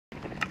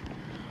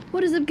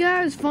What is up,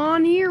 guys?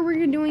 Fawn here.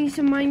 We're doing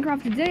some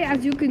Minecraft today.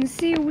 As you can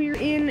see, we're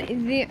in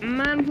the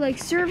Manplex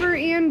server,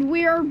 and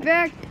we are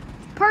back.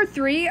 Part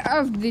 3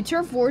 of the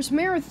Turf Wars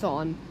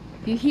Marathon.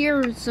 You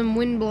hear some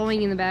wind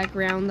blowing in the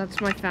background.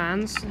 That's my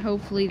fans.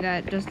 Hopefully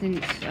that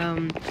doesn't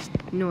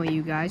annoy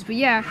you guys. But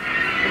yeah,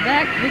 we're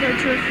back with our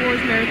Turf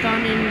Wars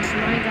Marathon, and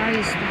my guy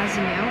is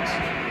spazzing out.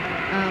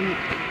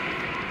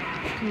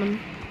 Come on.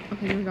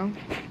 Okay, here we go.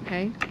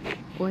 Okay.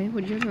 Boy,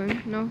 what'd you do?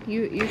 No,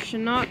 you shall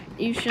not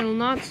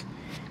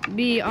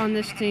be on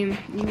this team.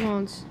 You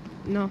won't.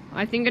 No,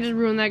 I think I just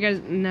ruined that guy's.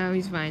 No,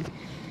 he's fine.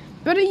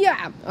 But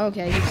yeah,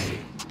 okay.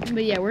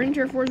 But yeah, we're in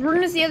Turf Wars. We're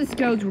gonna see how this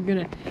goes. We're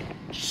gonna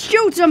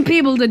shoot some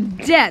people to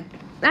death.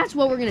 That's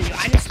what we're gonna do.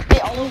 I just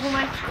spit all over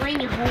my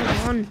screen. Hold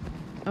on.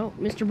 Oh,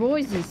 Mr.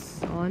 Boys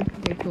is on.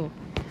 Okay, cool.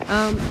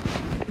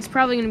 It's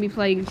probably gonna be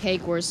playing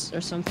Cake Wars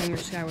or something, or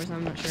Sky Wars.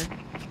 I'm not sure.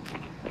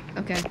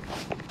 Okay.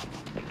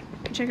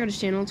 Check out his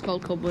channel. It's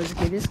called Cold Boys.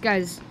 Okay, this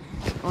guy's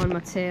on my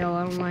tail.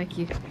 I don't like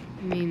you.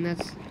 I mean,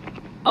 that's...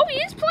 Oh, he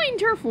is playing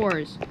Turf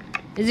Wars.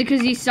 Is it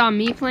because he saw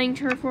me playing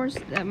Turf Wars?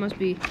 That must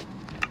be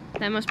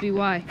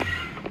why.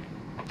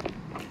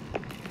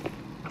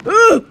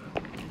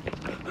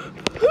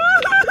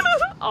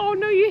 Oh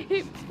no, you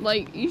hit,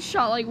 like, you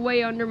shot like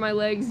way under my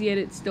legs, yet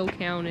it still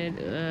counted.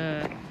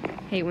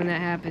 Hate when that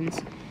happens.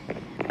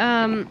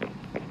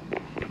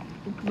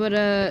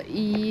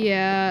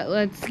 Yeah,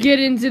 let's get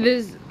into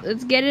this.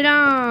 Let's get it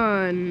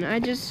on. I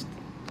just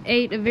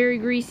ate a very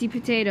greasy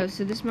potato,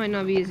 so this might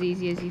not be as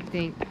easy as you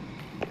think.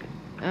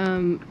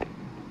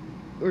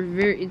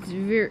 It's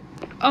very,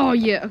 oh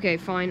yeah, okay,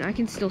 fine. I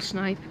can still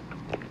snipe.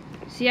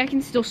 See, I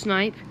can still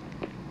snipe.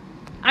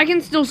 I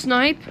can still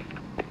snipe.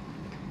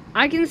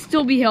 I can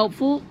still be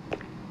helpful.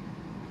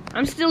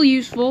 I'm still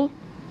useful.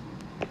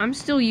 I'm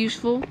still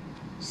useful.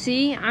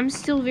 See, I'm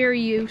still very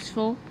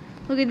useful.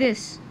 Look at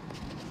this.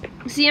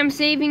 See, I'm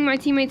saving my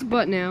teammates'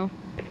 butt now.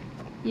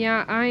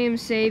 Yeah, I am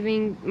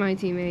saving my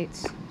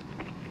teammates.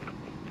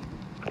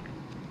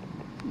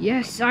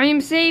 Yes, I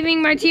am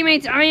saving my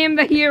teammates. I am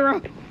the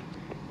hero.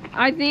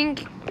 I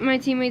think my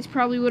teammates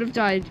probably would have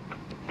died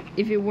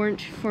if it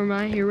weren't for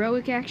my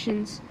heroic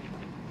actions.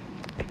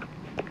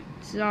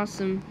 This is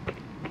awesome.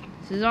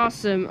 This is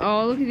awesome.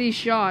 Oh, look at these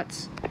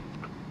shots.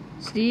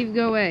 Steve,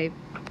 go away.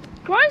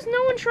 Why is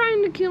no one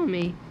trying to kill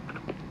me?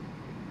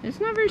 It's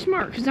not very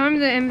smart, because I'm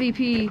the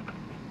MVP.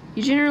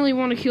 You generally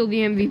want to kill the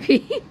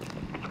MVP.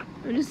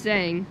 I'm just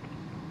saying.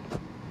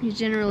 You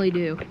generally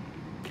do.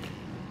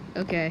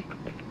 Okay.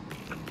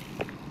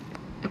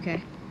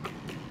 Okay.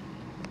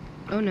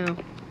 Oh no.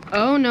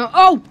 Oh no.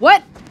 Oh,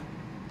 what?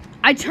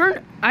 I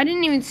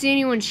didn't even see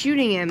anyone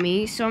shooting at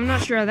me, so I'm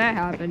not sure how that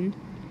happened.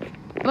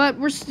 But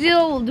we're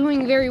still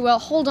doing very well.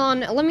 Hold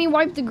on. Let me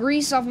wipe the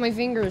grease off my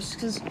fingers,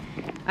 because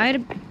I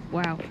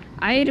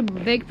ate a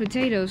baked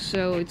potato,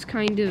 so it's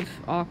kind of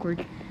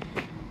awkward.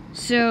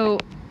 So,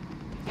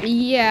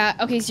 yeah.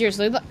 Okay,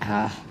 seriously.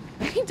 I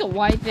need to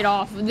wipe it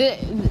off.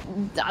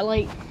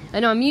 I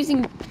know I'm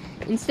using...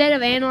 Instead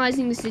of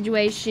analyzing the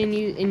situation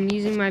and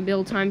using my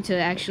build time to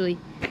actually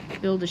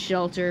build a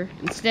shelter,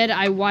 instead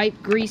I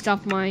wipe grease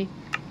off my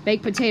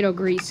baked potato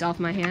grease off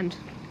my hand.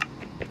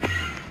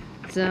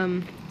 It's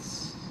a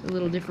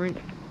little different.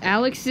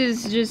 Alex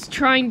is just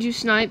trying to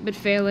snipe but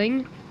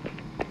failing.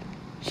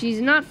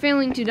 She's not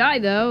failing to die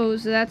though,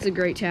 so that's a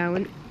great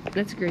talent.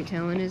 That's a great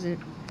talent, isn't it?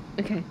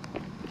 Okay.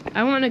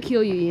 I want to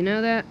kill you, you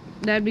know that?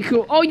 That'd be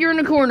cool. Oh, you're in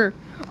a corner.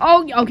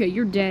 Oh, okay,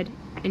 you're dead.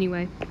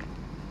 Anyway,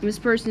 this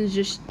person's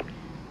just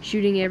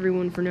shooting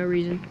everyone for no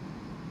reason.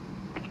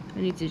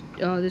 I need to...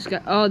 Oh, this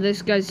guy... Oh,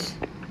 this guy's...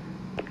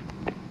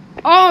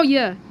 Oh,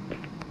 yeah!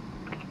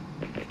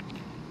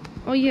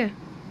 Oh, yeah.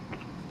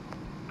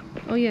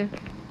 Oh, yeah.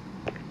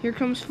 Here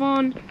comes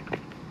Fawn.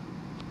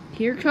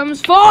 Here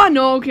comes Fawn!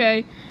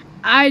 Okay.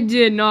 I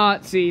did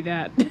not see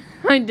that.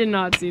 I did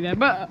not see that.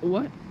 But,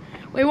 what?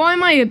 Wait, why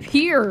am I up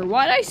here?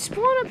 Why did I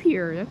spawn up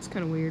here? That's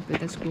kind of weird, but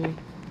that's cool.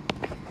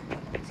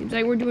 Seems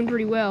like we're doing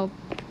pretty well.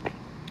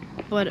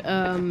 But,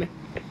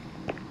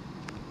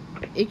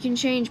 it can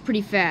change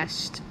pretty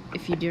fast,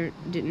 if you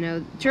didn't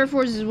know. Turf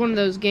Wars is one of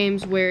those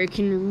games where it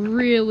can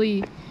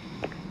really...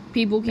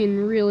 People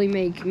can really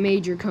make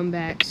major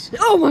comebacks.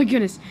 Oh my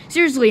goodness!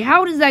 Seriously,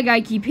 how does that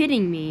guy keep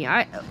hitting me?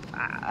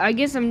 I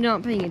guess I'm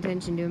not paying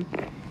attention to him.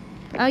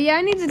 Yeah,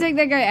 I need to take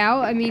that guy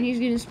out. I mean, he's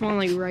gonna spawn,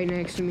 like, right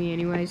next to me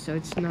anyway, so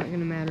it's not gonna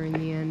matter in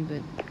the end,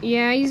 but...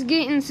 Yeah, he's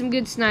getting some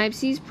good snipes.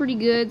 He's pretty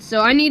good,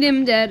 so I need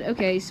him dead.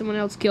 Okay, someone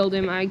else killed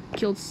him. I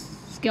killed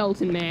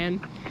Skeleton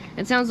Man.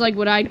 It sounds like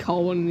what I'd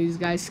call one of these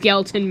guys,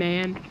 Skeleton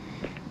Man.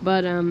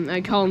 But, I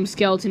call him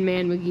Skeleton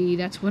Man McGee.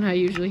 That's what I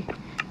usually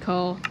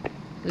call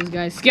those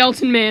guys.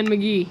 Skeleton Man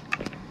McGee.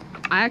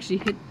 I actually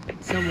hit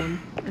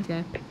someone.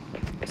 Okay.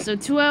 So,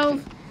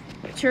 12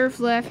 turf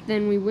left,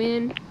 then we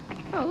win.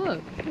 Oh,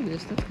 look at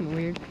this. That's kind of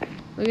weird.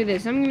 Look at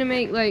this. I'm going to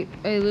make, like,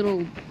 a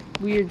little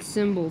weird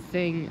symbol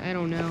thing. I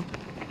don't know.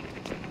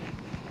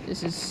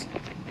 This is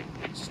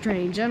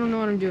strange. I don't know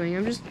what I'm doing.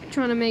 I'm just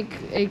trying to make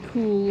a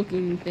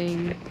cool-looking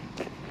thing.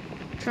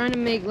 Trying to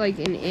make, like,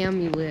 an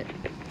amulet.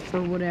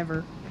 or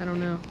whatever. I don't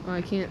know. Oh,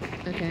 I can't.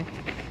 Okay.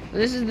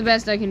 Well, this is the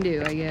best I can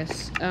do, I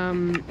guess.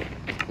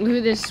 Look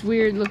at this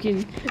weird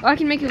looking. Oh, I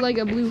can make it like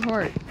a blue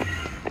heart.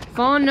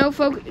 Fawn, no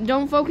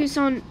don't focus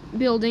on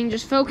building.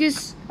 Just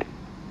focus.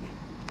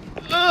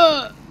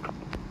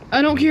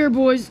 I don't care,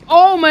 boys.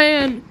 Oh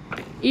man!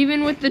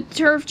 Even with the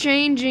turf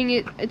changing,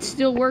 it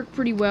still worked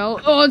pretty well.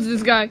 Oh, it's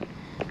this guy.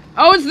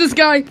 Oh, it's this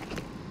guy.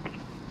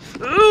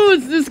 Oh,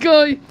 it's this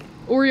guy.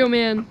 Oreo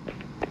man.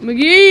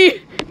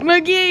 McGee!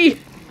 McGee!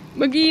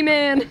 McGee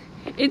man.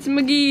 It's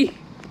McGee.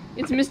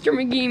 It's Mr.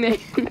 McGee man.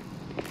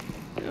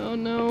 Oh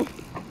no.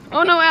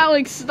 Oh no,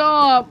 Alex,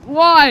 stop.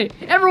 Why?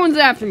 Everyone's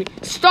after me.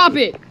 Stop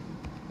it.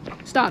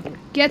 Stop it.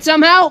 Get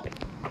some help.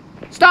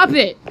 Stop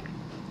it.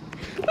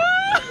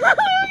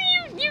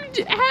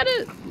 you had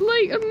a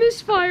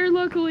misfire,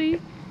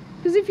 luckily.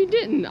 Because if you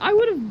didn't, I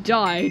would have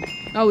died.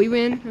 Oh, we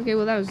win? Okay,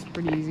 well, that was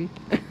pretty easy.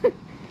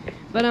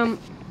 But, that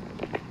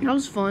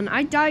was fun.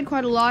 I died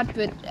quite a lot,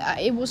 but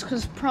it was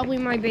because probably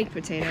my baked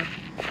potato.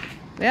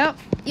 Well,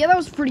 yeah, that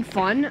was pretty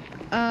fun.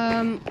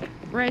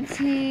 Red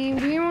team,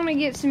 do you want to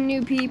get some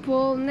new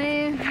people? Nah,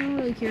 I don't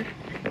really care.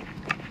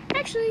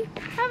 Actually,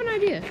 I have an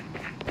idea.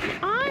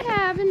 I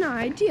have an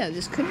idea.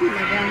 This could be my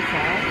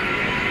downfall.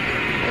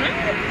 When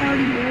I'm the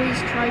party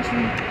boys try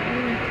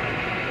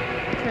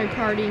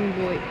partying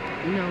boy.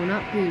 No,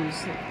 not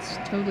booze. It's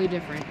totally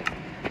different.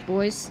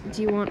 Boys,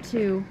 do you want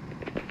to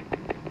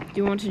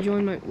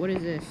join my, what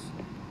is this?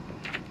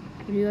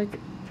 Would you like to,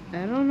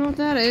 I don't know what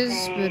that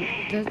is, but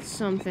that's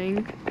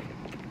something.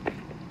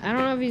 I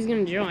don't know if he's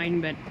gonna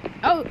join, but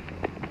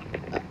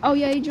oh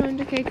yeah, he joined.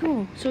 Okay,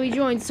 cool. So he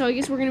joined. So I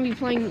guess we're gonna be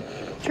playing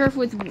turf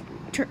wars with boys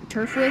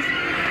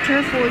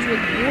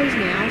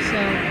now. So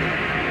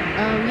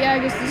yeah, I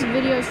guess this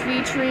video is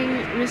featuring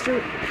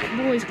Mr.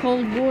 Boys,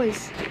 Cold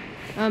Boys.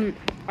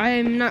 I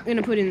am not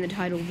gonna put in the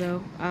title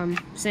though.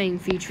 Saying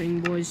featuring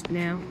boys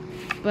now,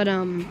 but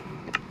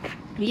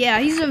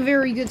yeah, he's a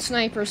very good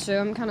sniper, so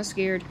I'm kind of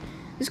scared.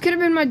 This could have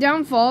been my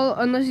downfall,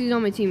 unless he's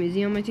on my team. Is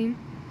he on my team?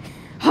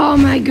 Oh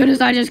my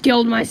goodness, I just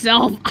killed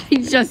myself. I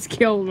just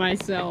killed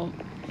myself.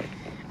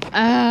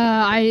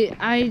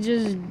 I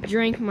just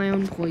drank my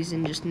own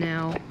poison just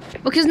now.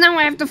 Because now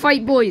I have to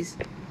fight boys.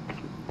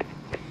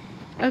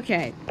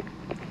 Okay.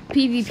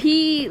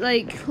 PvP,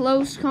 like,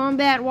 close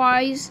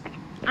combat-wise,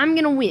 I'm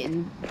gonna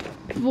win.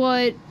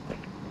 But,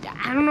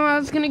 I don't know how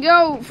it's gonna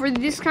go for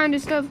this kind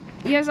of stuff.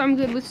 Yes, I'm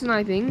good with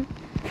sniping.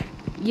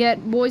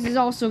 Yet, boys is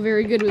also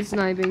very good with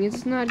sniping.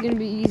 It's not gonna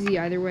be easy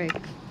either way.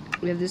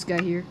 We have this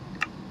guy here.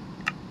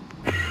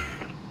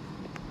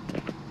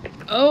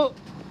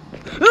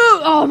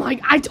 Oh my,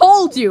 I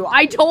told you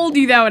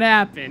that would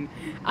happen.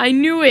 I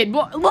knew it.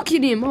 Look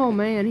at him. Oh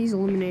man, he's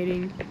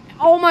eliminating.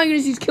 Oh my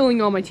goodness, he's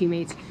killing all my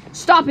teammates.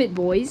 Stop it,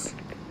 boys.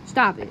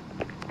 Stop it.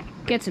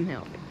 Get some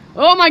help.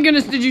 Oh my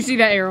goodness, did you see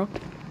that arrow?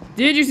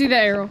 Did you see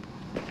that arrow?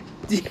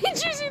 Did you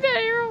see that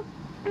arrow?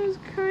 That was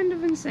kind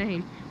of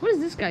insane. What is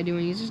this guy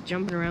doing? He's just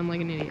jumping around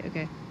like an idiot.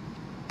 Okay.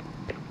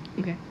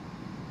 Okay.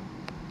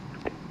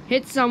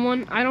 Hit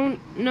someone. I don't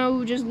know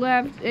who just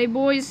left. Hey,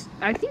 boys.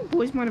 I think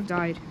boys might have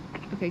died.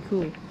 Okay,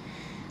 cool.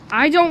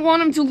 I don't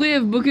want him to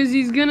live because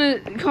he's gonna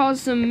cause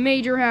some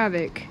major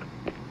havoc.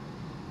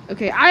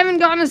 Okay, I haven't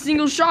gotten a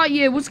single shot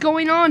yet. What's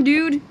going on,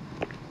 dude?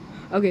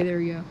 Okay, there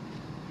we go.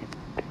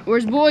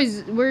 Where's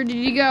boys? Where did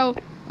he go?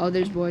 Oh,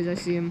 there's boys. I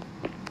see him.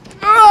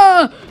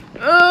 No.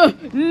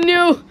 I'm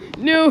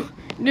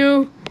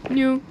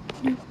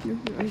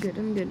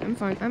good. I'm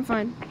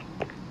fine.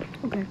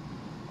 Okay.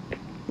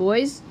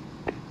 Boys?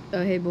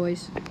 Oh, hey,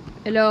 boys.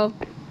 Hello.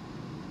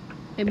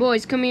 Hey,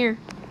 boys, come here.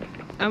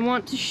 I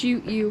want to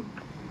shoot you.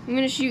 I'm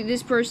gonna shoot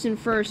this person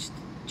first.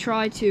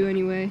 Try to,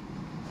 anyway.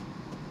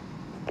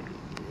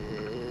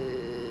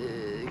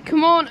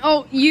 Come on.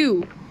 Oh,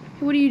 you.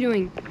 What are you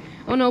doing?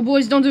 Oh, no,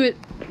 boys, don't do it.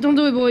 Don't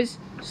do it, boys.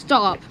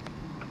 Stop.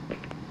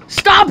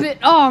 Stop it!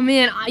 Oh,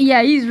 man.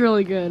 Yeah, he's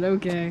really good.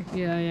 Okay.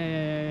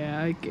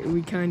 Yeah.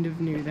 We kind of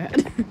knew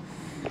that.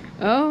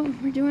 Oh,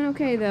 we're doing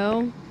okay,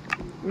 though.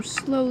 We're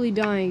slowly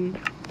dying.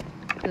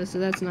 So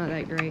that's not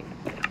that great.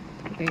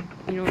 Okay,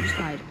 you know, just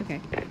hide. Okay.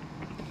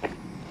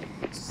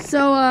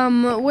 So,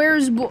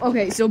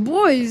 okay, so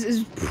boys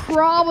is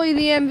probably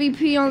the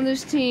MVP on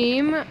this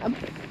team,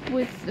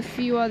 with a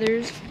few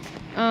others.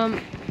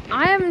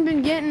 I've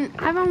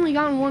only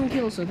gotten 1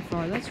 kill so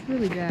far. That's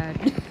really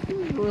bad.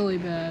 Really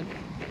bad.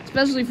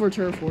 Especially for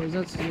turf wars.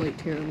 That's, like,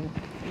 terrible.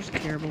 Just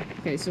terrible.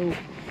 Okay, so,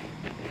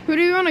 who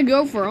do you want to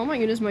go for? Oh my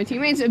goodness, my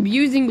teammate's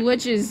abusing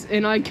glitches,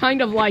 and I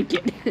kind of like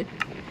it.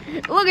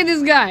 Look at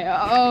this guy.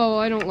 Oh,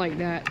 I don't like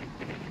that.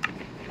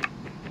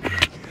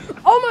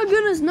 Oh my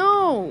goodness,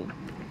 no!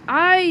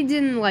 I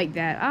didn't like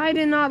that. I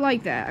did not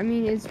like that. I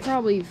mean, it's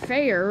probably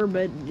fair,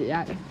 but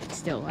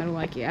still, I don't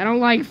like it. I don't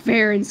like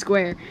fair and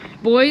square.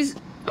 Boys.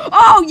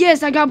 Oh,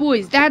 yes, I got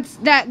boys. That's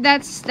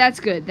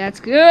good. That's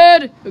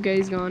good. Okay,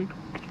 he's gone.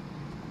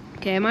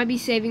 Okay, I might be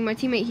saving my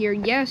teammate here.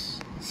 Yes,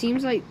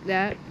 seems like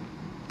that.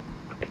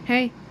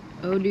 Hey.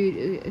 Oh,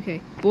 dude. Okay.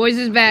 Boys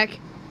is back.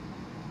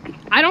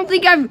 I don't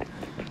think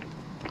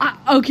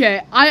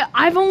Okay,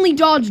 I've only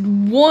dodged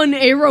one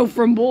arrow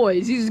from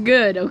Boys. He's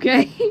good,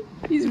 okay?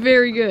 He's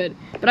very good.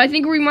 But I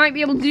think we might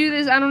be able to do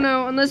this. I don't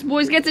know, unless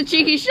Boys gets a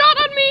cheeky shot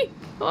on me.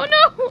 Oh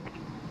no!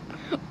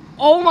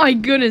 Oh my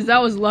goodness,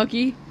 that was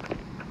lucky.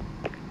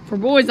 For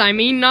Boys, I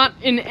mean, not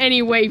in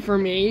any way for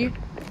me.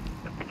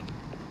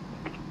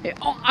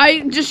 Oh,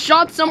 I just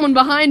shot someone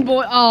behind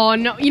Boy. Oh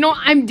no, you know,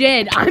 I'm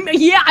dead.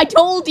 Yeah, I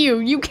told you.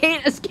 You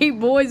can't escape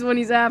Boys when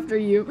he's after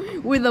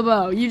you with a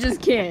bow. You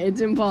just can't.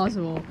 It's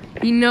impossible.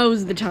 He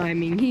knows the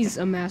timing. He's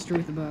a master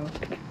with a bow.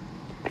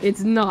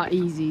 It's not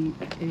easy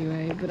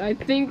anyway, but I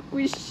think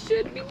we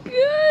should be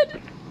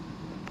good.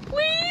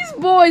 Please,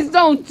 Boys,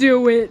 don't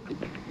do it.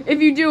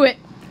 If you do it,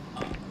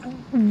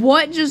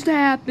 what just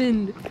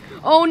happened?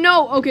 Oh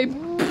no, okay.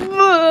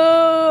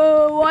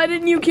 Why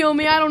didn't you kill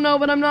me? I don't know,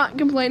 but I'm not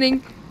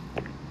complaining.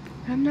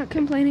 I'm not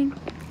complaining.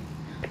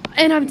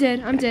 And I'm dead.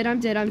 I'm dead. I'm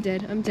dead. I'm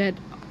dead. I'm dead.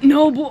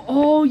 No,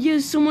 oh,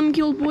 yes, someone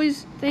killed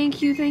Boys.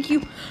 Thank you. Thank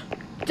you.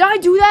 Did I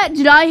do that?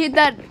 Did I hit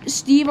that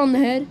Steve on the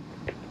head?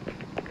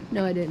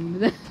 No, I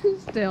didn't.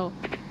 Still.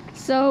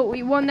 So,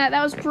 we won that.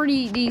 That was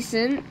pretty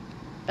decent.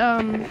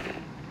 Guys,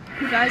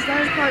 that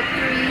was part 3.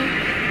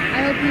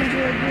 I hope you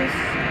enjoyed this.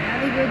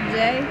 Have a good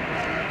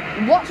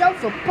day. Watch out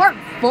for part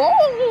 4.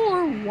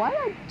 Why did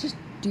I just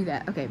do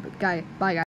that? Okay, but bye guys.